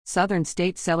Southern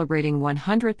States celebrating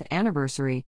 100th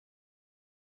anniversary.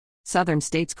 Southern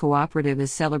States Cooperative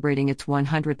is celebrating its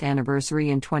 100th anniversary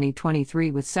in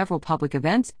 2023 with several public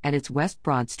events at its West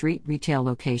Broad Street retail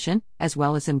location, as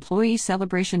well as employee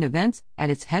celebration events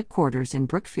at its headquarters in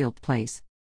Brookfield Place.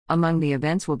 Among the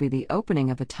events will be the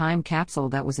opening of a time capsule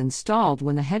that was installed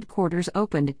when the headquarters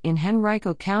opened in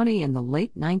Henrico County in the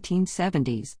late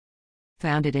 1970s.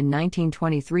 Founded in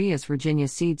 1923 as Virginia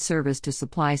Seed Service to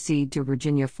supply seed to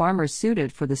Virginia farmers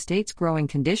suited for the state's growing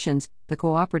conditions, the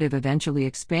cooperative eventually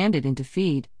expanded into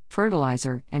feed,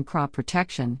 fertilizer, and crop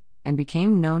protection, and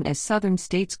became known as Southern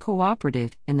States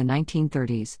Cooperative in the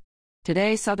 1930s.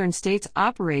 Today, Southern States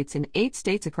operates in 8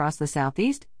 states across the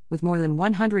Southeast, with more than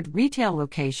 100 retail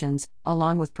locations,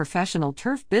 along with professional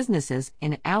turf businesses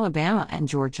in Alabama and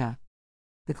Georgia.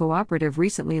 The cooperative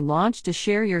recently launched a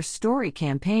Share Your Story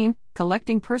campaign,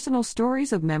 collecting personal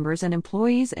stories of members and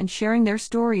employees and sharing their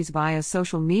stories via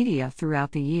social media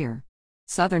throughout the year.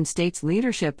 Southern States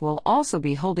leadership will also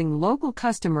be holding local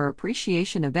customer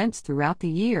appreciation events throughout the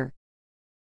year.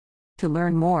 To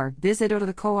learn more, visit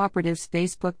the cooperative's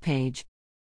Facebook page.